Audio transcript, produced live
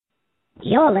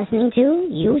You're listening to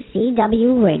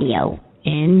UCW Radio.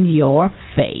 In your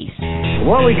face.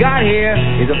 What we got here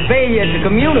is a failure to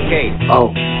communicate. Oh,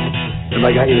 have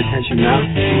I got your attention now?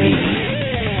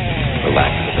 For lack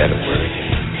of a better word,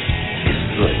 it's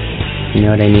good. You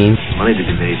know what I mean? Money to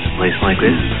be made in a place like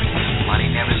this. Money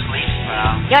never sleeps,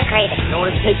 pal. You're crazy. You know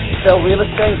what it takes to sell real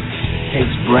estate? It takes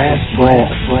brass. I'm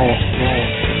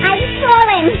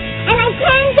falling, and I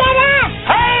can't get up.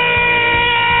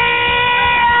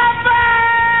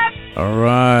 All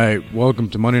right, welcome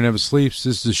to Money Never Sleeps.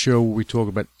 This is the show where we talk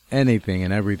about anything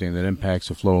and everything that impacts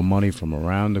the flow of money from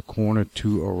around the corner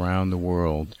to around the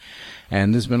world.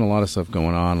 And there's been a lot of stuff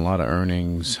going on, a lot of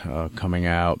earnings coming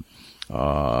out.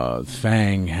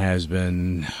 FANG has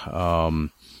been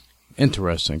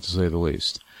interesting, to say the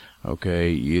least. Okay,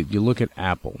 you look at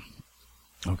Apple.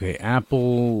 Okay,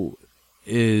 Apple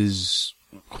is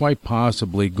quite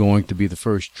possibly going to be the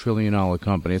first trillion-dollar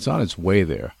company. It's on its way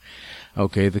there.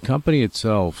 Okay, the company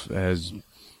itself has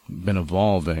been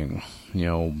evolving,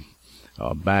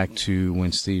 back to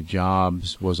when Steve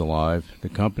Jobs was alive. The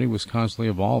company was constantly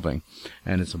evolving,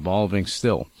 and it's evolving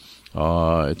still.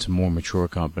 It's a more mature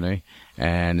company,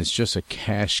 and it's just a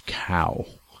cash cow.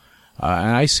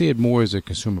 And I see it more as a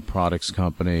consumer products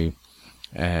company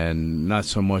and not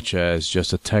so much as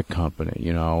just a tech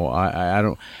company. I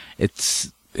don't,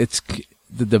 it's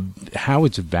the how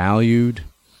it's valued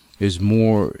is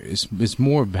more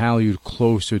valued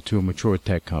closer to a mature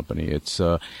tech company. It's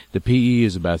the PE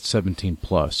is about 17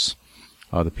 plus,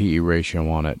 the PE ratio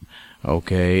on it.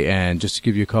 Okay, and just to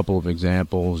give you a couple of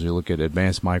examples, you look at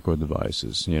Advanced Micro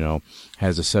Devices,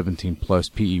 has a 17 plus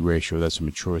PE ratio. That's a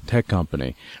mature tech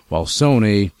company, while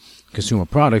Sony, consumer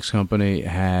products company,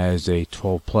 has a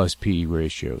 12 plus PE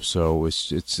ratio. So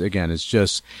it's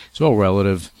all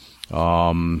relative.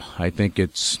 I think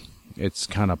it's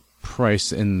kind of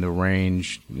price in the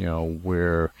range,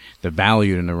 where the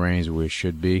value in the range where it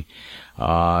should be.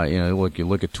 You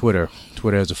look at Twitter.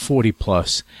 Twitter has a 40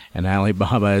 plus, and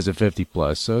Alibaba has a 50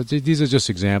 plus. So these are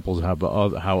just examples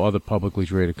of how other publicly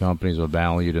traded companies are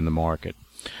valued in the market,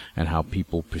 and how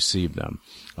people perceive them.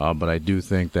 But I do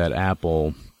think that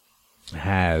Apple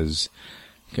has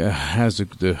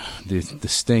the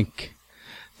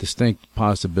distinct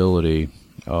possibility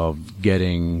of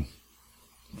getting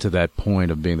to that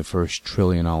point of being the first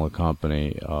trillion-dollar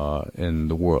company in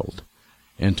the world.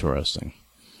 Interesting.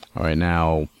 All right,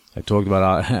 now I talked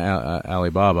about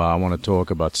Alibaba. I want to talk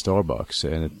about Starbucks,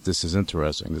 and this is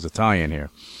interesting. There's a tie-in here.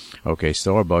 Okay,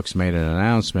 Starbucks made an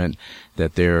announcement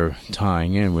that they're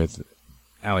tying in with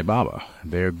Alibaba.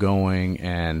 They're going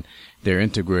and they're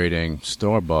integrating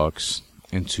Starbucks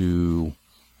into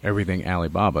everything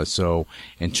Alibaba. So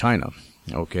in China.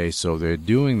 Okay, so they're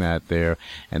doing that there,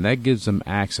 and that gives them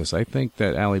access. I think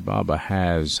that Alibaba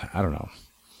has, a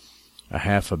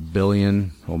 $500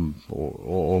 million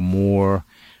or more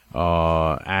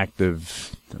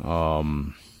active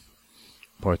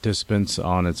participants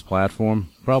on its platform.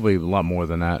 Probably a lot more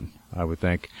than that, I would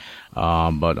think.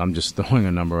 But I'm just throwing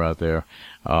a number out there.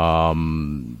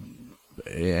 And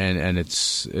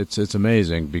it's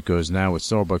amazing, because now with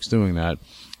Starbucks doing that,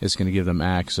 it's going to give them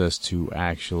access to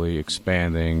actually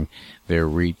expanding their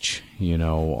reach,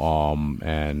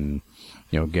 and,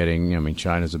 getting,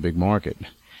 China's a big market,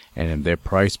 and their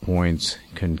price points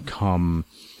can come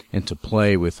into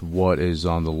play with what is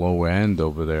on the lower end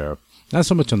over there. Not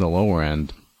so much on the lower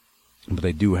end, but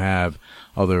they do have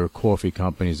other coffee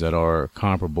companies that are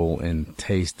comparable in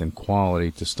taste and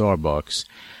quality to Starbucks,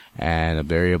 and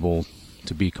they're able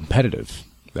to be competitive.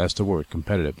 That's the word,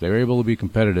 competitive. They're able to be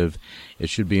competitive. It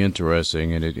should be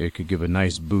interesting, and it could give a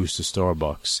nice boost to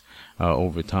Starbucks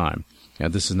over time. Now,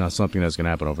 this is not something that's going to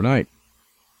happen overnight,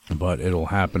 but it'll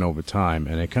happen over time.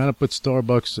 And it kind of puts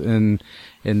Starbucks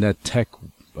in that tech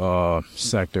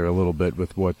sector a little bit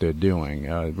with what they're doing.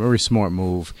 Very smart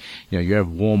move. You have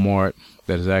Walmart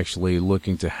that is actually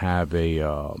looking to have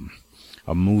a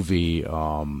movie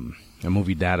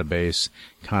database,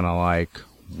 kind of like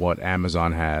what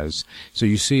Amazon has. So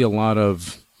you see a lot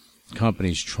of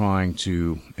companies trying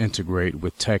to integrate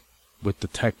with the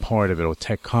tech part of it, or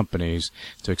tech companies,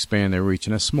 to expand their reach,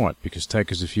 and that's smart, because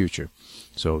tech is the future.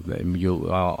 So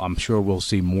I'm sure we'll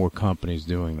see more companies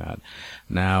doing that.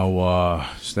 Now,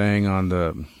 staying on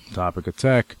the topic of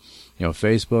tech,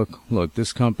 Facebook. Look,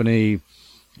 this company,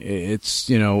 it's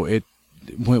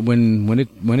when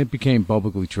it became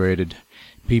publicly traded,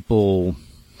 people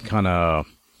kind of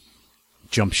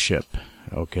jump ship.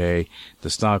 Okay, the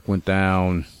stock went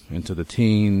down into the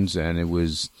teens, and it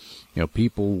was,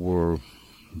 people were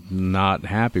not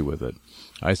happy with it.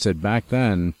 I said back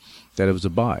then that it was a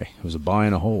buy. It was a buy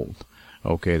and a hold.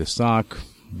 Okay, the stock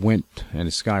went and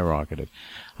it skyrocketed.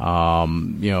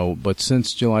 But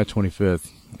since July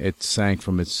 25th, it sank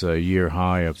from its year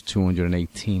high of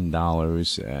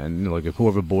 $218, and like if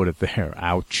whoever bought it there,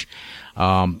 ouch.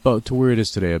 But to where it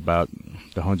is today, about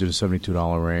the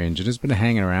 $172 range, and it's been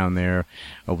hanging around there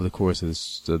over the course of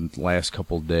the last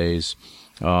couple of days.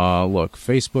 Look,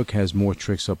 Facebook has more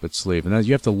tricks up its sleeve, and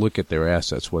you have to look at their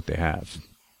assets, what they have.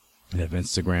 They have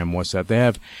Instagram, WhatsApp. They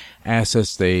have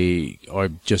assets they are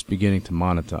just beginning to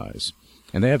monetize.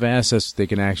 And they have assets they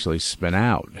can actually spin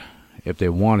out if they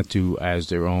wanted to as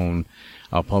their own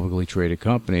publicly traded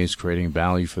companies, creating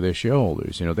value for their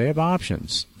shareholders. They have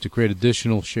options to create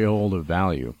additional shareholder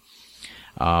value.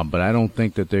 But I don't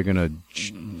think that they're gonna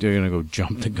go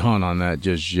jump the gun on that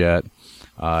just yet.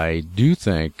 I do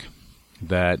think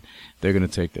that they're gonna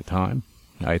take their time.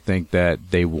 I think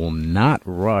that they will not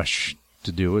rush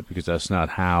to do it, because that's not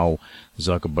how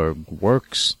Zuckerberg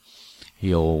works.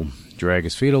 He'll drag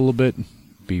his feet a little bit,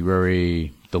 be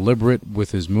very deliberate with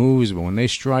his moves, but when they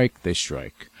strike, they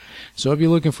strike. So if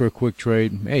you're looking for a quick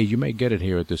trade, hey, you may get it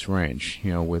here at this range,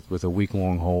 with a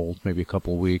week-long hold, maybe a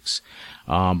couple of weeks.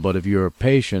 But if you're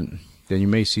patient, then you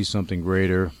may see something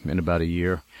greater in about a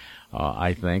year.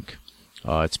 I think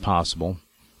it's possible.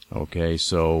 Okay,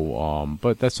 so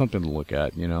but that's something to look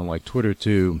at. Like Twitter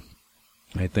too.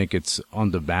 I think it's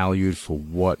undervalued for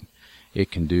what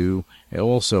it can do.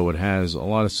 It has a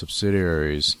lot of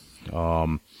subsidiaries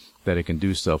that it can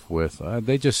do stuff with.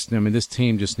 This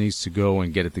team just needs to go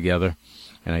and get it together,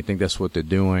 and I think that's what they're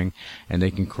doing. And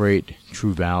they can create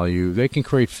true value. They can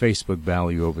create Facebook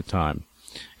value over time.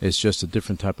 It's just a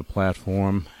different type of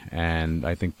platform, and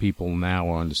I think people now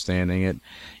are understanding it.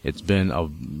 It's been a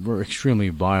extremely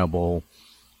viable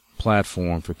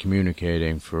platform for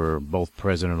communicating for both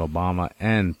President Obama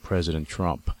and President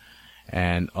Trump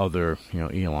and other,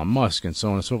 Elon Musk and so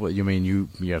on and so forth.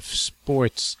 You have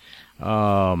sports,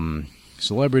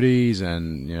 celebrities,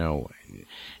 and,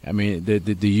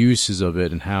 the uses of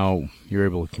it and how you're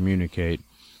able to communicate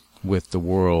with the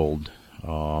world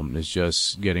is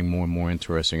just getting more and more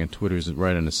interesting, and Twitter's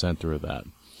right in the center of that.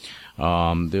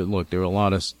 There are a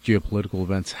lot of geopolitical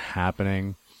events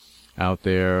happening out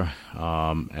there,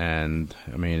 and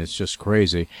it's just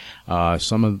crazy.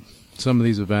 Some of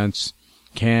these events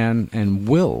can and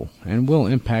will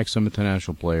impact some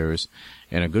international players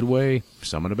in a good way,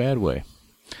 some in a bad way.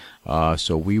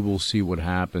 So we will see what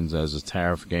happens as the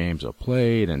tariff games are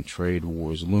played and trade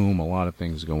wars loom. A lot of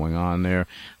things going on there.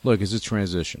 Look, it's a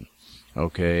transition.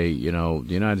 Okay, the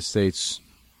United States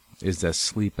is that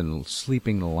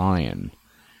sleeping lion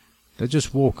that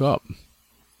just woke up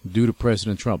due to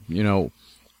President Trump.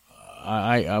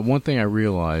 I one thing I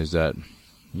realized that,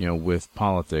 with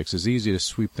politics, it's easy to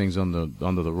sweep things under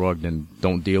the rug than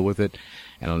don't deal with it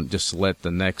and just let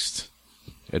the next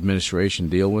administration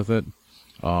deal with it.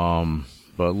 But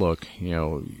look,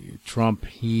 Trump,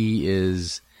 he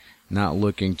is not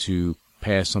looking to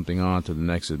pass something on to the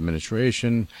next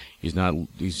administration.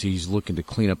 He's looking to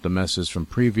clean up the messes from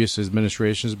previous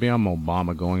administrations, beyond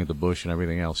Obama going into Bush and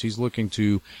everything else. He's looking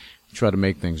to try to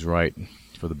make things right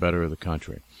for the better of the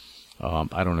country.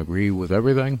 I don't agree with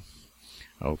everything,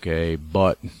 okay,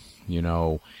 but,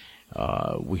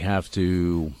 we have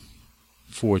to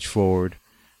forge forward,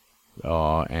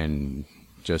 and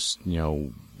just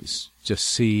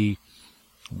see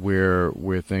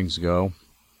where things go.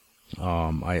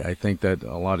 I think that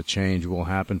a lot of change will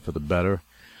happen for the better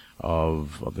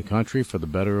of the country, for the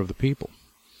better of the people.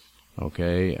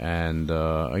 Okay, and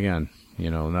again,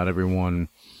 not everyone,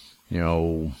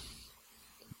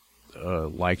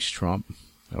 likes Trump.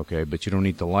 Okay, but you don't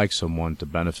need to like someone to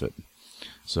benefit.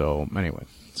 So anyway,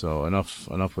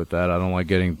 enough with that. I don't like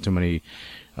getting too many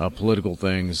political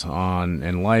things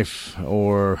in life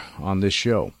or on this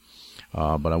show.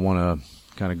 But I want to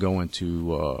kind of go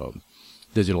into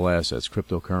digital assets,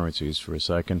 cryptocurrencies for a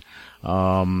second.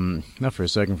 Not for a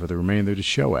second, for the remainder of the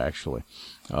show, actually.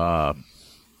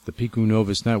 The Pico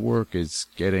Novus network is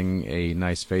getting a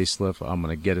nice facelift. I'm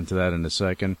going to get into that in a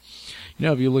second.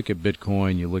 If you look at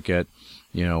Bitcoin, you look at,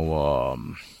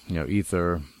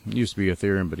 Ether, it used to be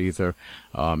Ethereum, but Ether.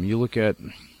 You look at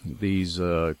these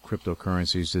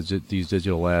cryptocurrencies, these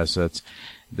digital assets,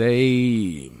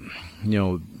 the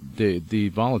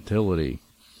volatility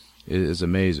is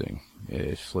amazing.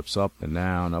 It flips up and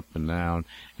down,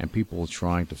 and people are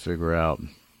trying to figure out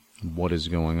what is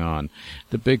going on.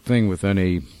 The big thing with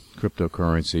any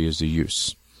cryptocurrency is the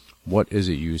use. What is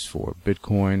it used for?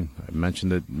 Bitcoin, I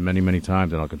mentioned it many, many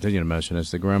times, and I'll continue to mention it.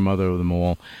 It's the grandmother of them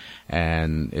all,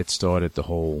 and it started the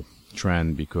whole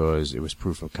trend because it was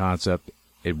proof of concept.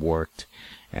 It worked,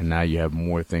 and now you have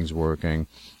more things working,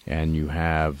 and you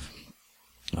have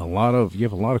you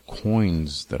have a lot of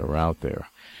coins that are out there,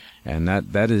 and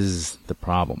that is the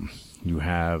problem. You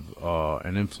have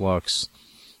an influx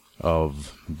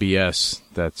of BS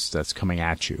that's coming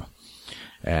at you,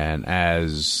 and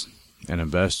as an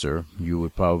investor, you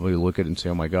would probably look at it and say,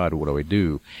 "Oh my God, what do I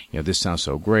do? This sounds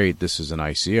so great. This is an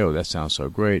ICO. That sounds so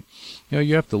great."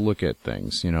 You have to look at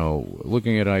things.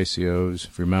 Looking at ICOs.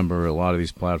 Remember, a lot of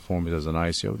these platforms as an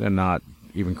ICO, they're not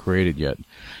even created yet.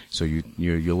 So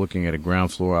you're looking at a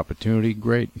ground floor opportunity.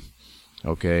 Great.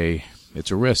 Okay, it's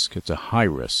a risk. It's a high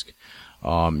risk.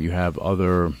 You have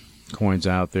other coins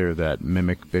out there that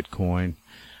mimic Bitcoin,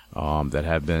 that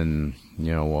have been,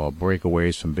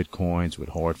 breakaways from Bitcoins with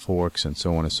hard forks and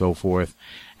so on and so forth.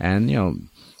 And,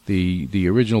 the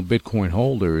original Bitcoin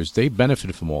holders, they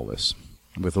benefited from all this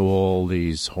with all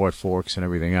these hard forks and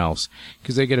everything else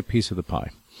because they get a piece of the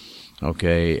pie.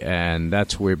 Okay. And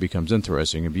that's where it becomes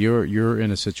interesting. If you're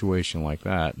in a situation like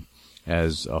that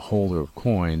as a holder of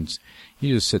coins,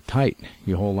 you just sit tight.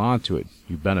 You hold on to it.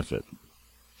 You benefit.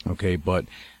 Okay. But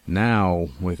now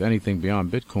with anything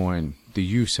beyond Bitcoin, the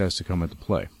use has to come into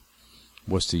play.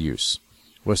 What's the use?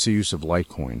 What's the use of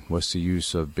Litecoin? What's the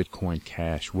use of Bitcoin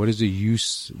Cash? What is the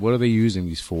use? What are they using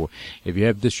these for? If you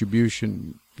have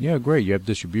distribution, yeah, great. You have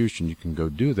distribution. You can go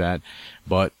do that.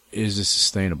 But is it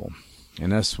sustainable?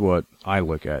 And that's what I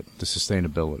look at, the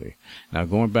sustainability. Now,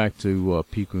 going back to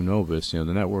Pico Novus, the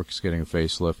network is getting a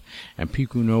facelift, and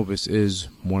Pico Novus is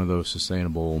one of those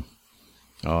sustainable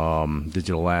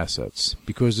digital assets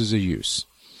because there's a use.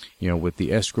 With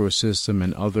the escrow system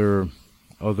and other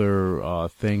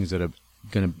things that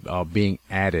are being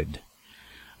added,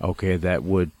 okay, that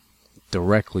would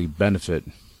directly benefit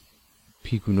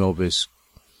Pico Novus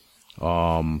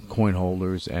coin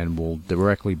holders and will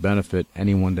directly benefit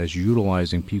anyone that's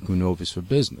utilizing Pico Novus for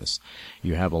business.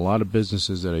 You have a lot of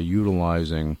businesses that are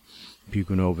utilizing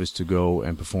Pico Novus to go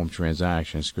and perform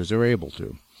transactions because they're able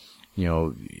to.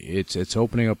 It's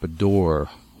opening up a door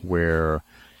where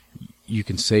you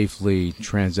can safely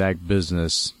transact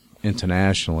business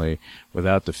internationally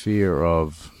without the fear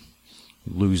of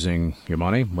losing your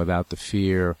money, without the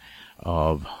fear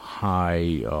of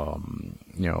high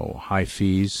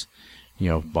fees,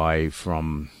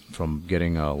 from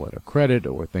getting a letter of credit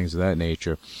or things of that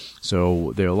nature.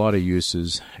 So there are a lot of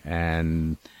uses,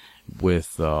 and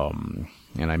with and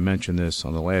I mentioned this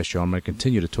on the last show. I'm going to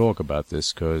continue to talk about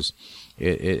this because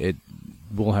it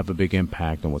will have a big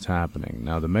impact on what's happening.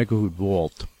 Now, the Megahood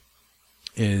Vault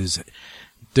is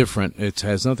different. It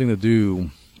has nothing to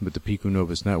do with the Pico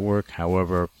Novus network.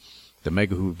 However, the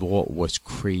Megahood Vault was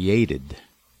created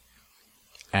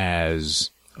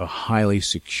as a highly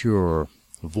secure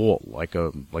vault, like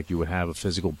you would have a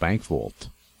physical bank vault,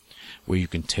 where you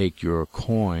can take your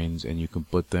coins and you can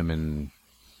put them in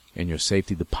your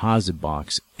safety deposit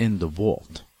box in the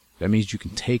vault. That means you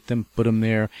can take them, put them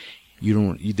there.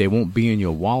 They won't be in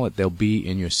your wallet. They'll be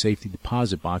in your safety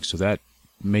deposit box. So that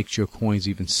makes your coins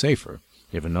even safer.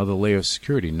 You have another layer of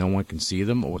security. No one can see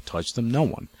them or touch them. No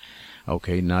one.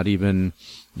 Okay. Not even,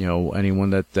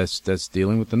 anyone that's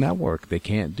dealing with the network. They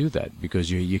can't do that because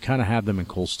you kind of have them in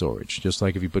cold storage. Just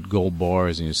like if you put gold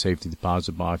bars in your safety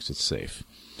deposit box, it's safe.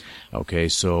 Okay.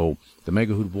 So the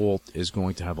Megahood Vault is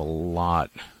going to have a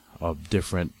lot of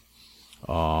different,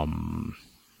 I'm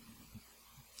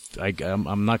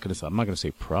not going to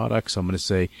say products. I'm going to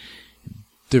say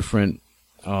different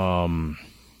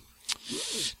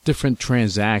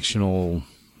transactional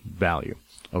value.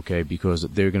 Okay, because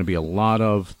there are going to be a lot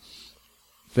of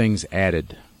things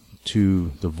added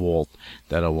to the vault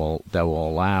that will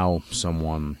allow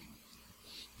someone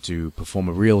to perform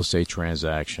a real estate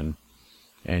transaction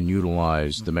and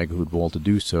utilize the Megahood Vault to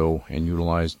do so, and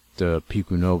utilize the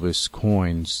Pico Novus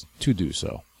coins to do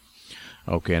so.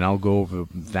 Okay, and I'll go over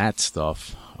that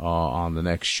stuff on the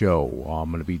next show. I'm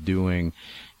going to be doing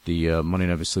the Money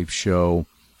Never Sleeps show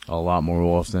a lot more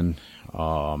often,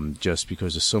 just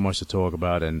because there's so much to talk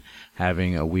about, and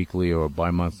having a weekly or a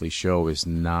bi-monthly show is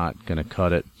not going to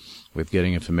cut it with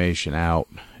getting information out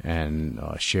and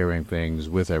sharing things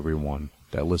with everyone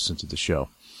that listens to the show.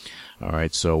 All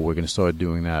right, so we're going to start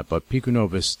doing that. But Pico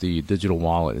Novus, the digital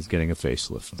wallet, is getting a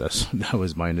facelift. That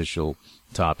was my initial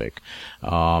topic.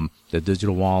 The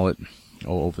digital wallet,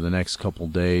 over the next couple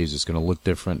of days, is going to look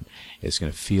different. It's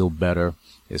going to feel better.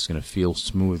 It's going to feel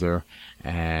smoother.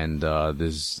 And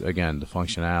there's, again, the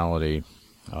functionality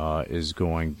is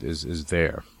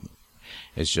there.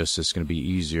 It's going to be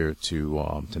easier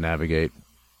to navigate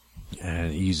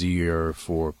and easier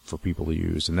for people to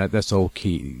use. And that's the whole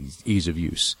key, ease of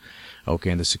use.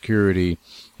 Okay, and the security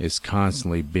is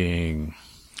constantly being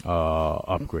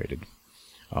upgraded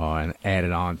and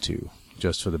added on to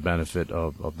just for the benefit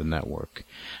of the network.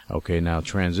 Okay, now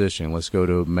transition. Let's go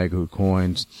to Megahoot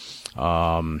coins.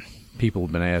 People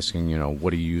have been asking, what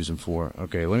do you use them for?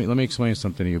 Okay, let me explain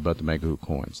something to you about the Megahoot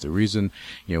coins. The reason,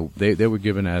 they were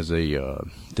given as a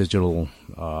digital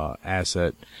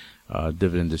asset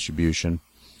dividend distribution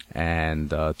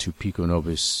and to Pico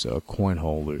Novus coin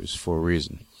holders for a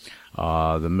reason.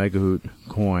 The Megahoot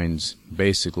coins,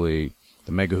 basically,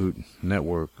 the Megahoot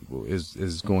network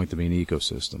is going to be an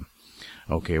ecosystem,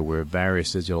 okay, where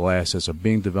various digital assets are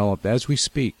being developed as we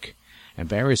speak, and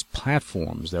various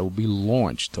platforms that will be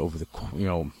launched over the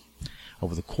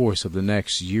course of the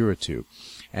next year or two.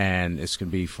 And it's going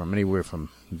to be from anywhere from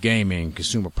gaming,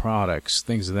 consumer products,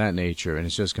 things of that nature, and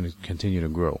it's just going to continue to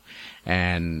grow.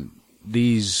 And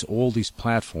all these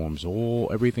platforms,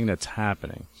 everything that's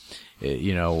happening,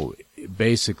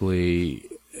 basically,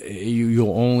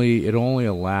 it'll only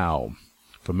allow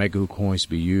for Megahoot coins to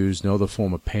be used. No other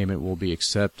form of payment will be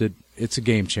accepted. It's a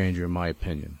game changer, in my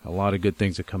opinion. A lot of good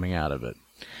things are coming out of it.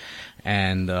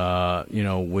 And,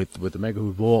 with the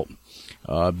Megahoot Vault,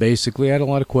 basically, I had a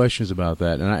lot of questions about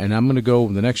that. And I'm going to go,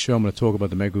 in the next show, I'm going to talk about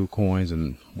the Megahoot coins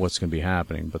and what's going to be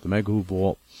happening. But the Megahoot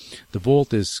Vault, the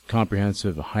Vault is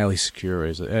comprehensive, highly secure,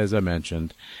 as I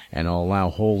mentioned, and it'll allow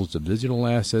holders of digital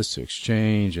assets to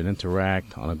exchange and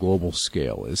interact on a global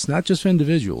scale. It's not just for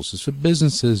individuals, it's for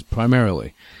businesses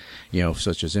primarily,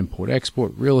 such as import,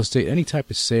 export, real estate, any type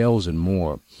of sales and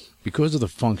more. Because of the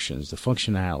functions, the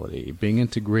functionality, being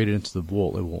integrated into the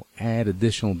Vault, it will add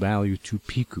additional value to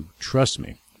Pico. Trust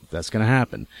me, that's going to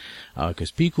happen. Because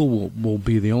Pico will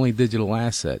be the only digital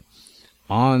asset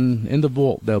in the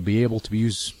Vault that'll be able to be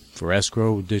used for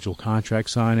escrow, digital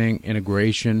contract signing,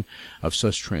 integration of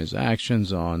such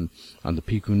transactions on the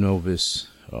Pico Novus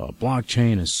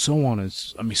blockchain, and so on.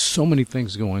 So many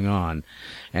things going on.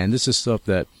 And this is stuff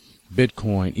that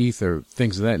Bitcoin, Ether,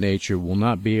 things of that nature will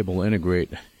not be able to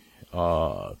integrate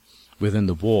within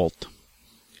the Vault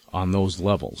on those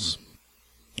levels.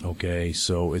 Okay,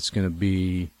 so it's going to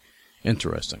be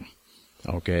interesting.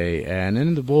 Okay, and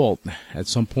in the Vault, at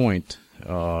some point,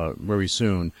 very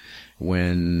soon,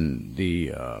 when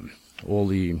all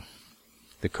the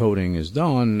coding is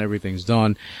done, everything's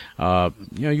done,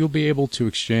 you'll be able to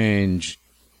exchange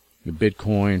the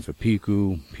Bitcoin for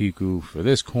Pico for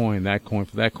this coin, that coin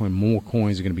for that coin. More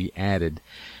coins are going to be added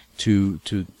to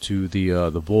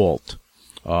the Vault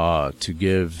to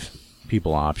give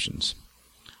people options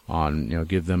on,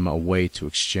 give them a way to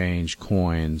exchange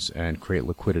coins and create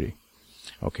liquidity.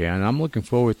 Okay, and I'm looking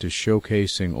forward to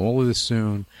showcasing all of this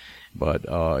soon. But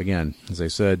again, as I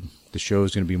said, the show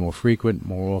is going to be more frequent,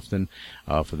 more often,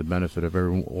 for the benefit of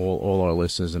all our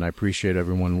listeners. And I appreciate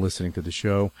everyone listening to the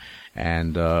show.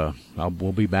 And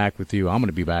we'll be back with you. I'm going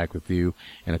to be back with you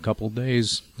in a couple of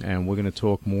days, and we're going to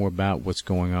talk more about what's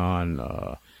going on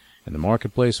in the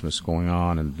marketplace, what's going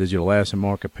on in the digital asset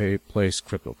marketplace,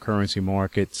 cryptocurrency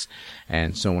markets,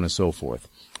 and so on and so forth.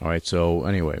 All right. So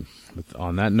anyway,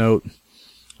 on that note,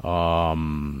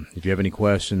 if you have any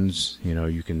questions,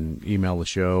 you can email the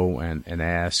show and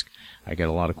ask. I get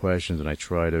a lot of questions, and I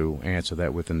try to answer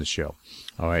that within the show.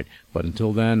 All right. But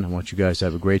until then, I want you guys to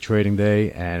have a great trading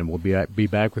day, and we'll be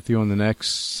back with you on the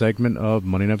next segment of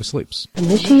Money Never Sleeps.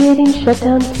 Initiating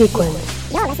shutdown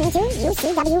sequence. You're listening to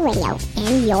UCW Radio,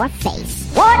 in your face.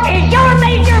 What is your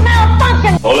major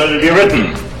malfunction? So let it be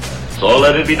written. So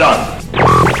let it be done.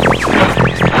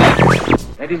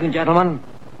 Ladies and gentlemen,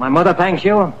 my mother thanks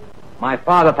you, my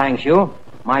father thanks you,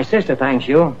 my sister thanks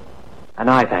you,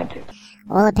 and I thank you.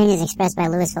 All opinions expressed by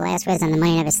Luis Velasquez on the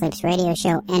Money Never Sleeps radio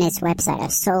show and its website are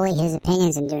solely his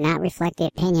opinions and do not reflect the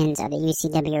opinions of the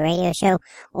UCW radio show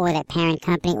or their parent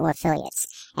company or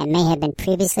affiliates, and may have been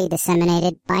previously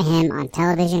disseminated by him on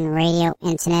television, radio,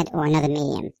 internet, or another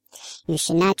medium. You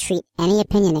should not treat any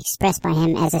opinion expressed by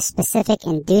him as a specific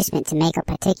inducement to make a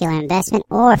particular investment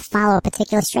or follow a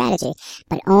particular strategy,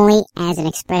 but only as an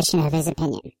expression of his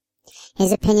opinion.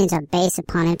 His opinions are based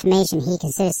upon information he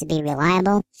considers to be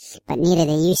reliable, but neither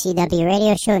the UCW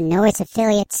radio show nor its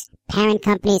affiliates, parent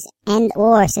companies, and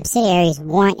or subsidiaries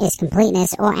warrant its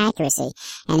completeness or accuracy,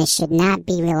 and it should not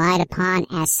be relied upon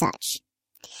as such.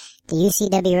 The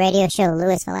UCW radio show,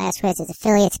 Luis Velasquez, its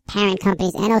affiliates, parent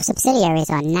companies, and or subsidiaries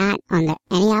are not under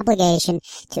any obligation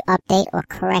to update or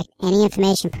correct any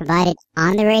information provided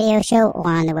on the radio show or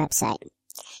on the website.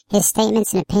 His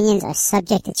statements and opinions are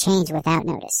subject to change without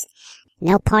notice.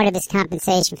 No part of his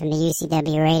compensation from the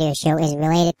UCW radio show is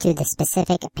related to the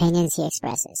specific opinions he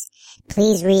expresses.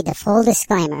 Please read the full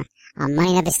disclaimer on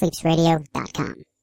MoneyNeverSleepsRadio.com.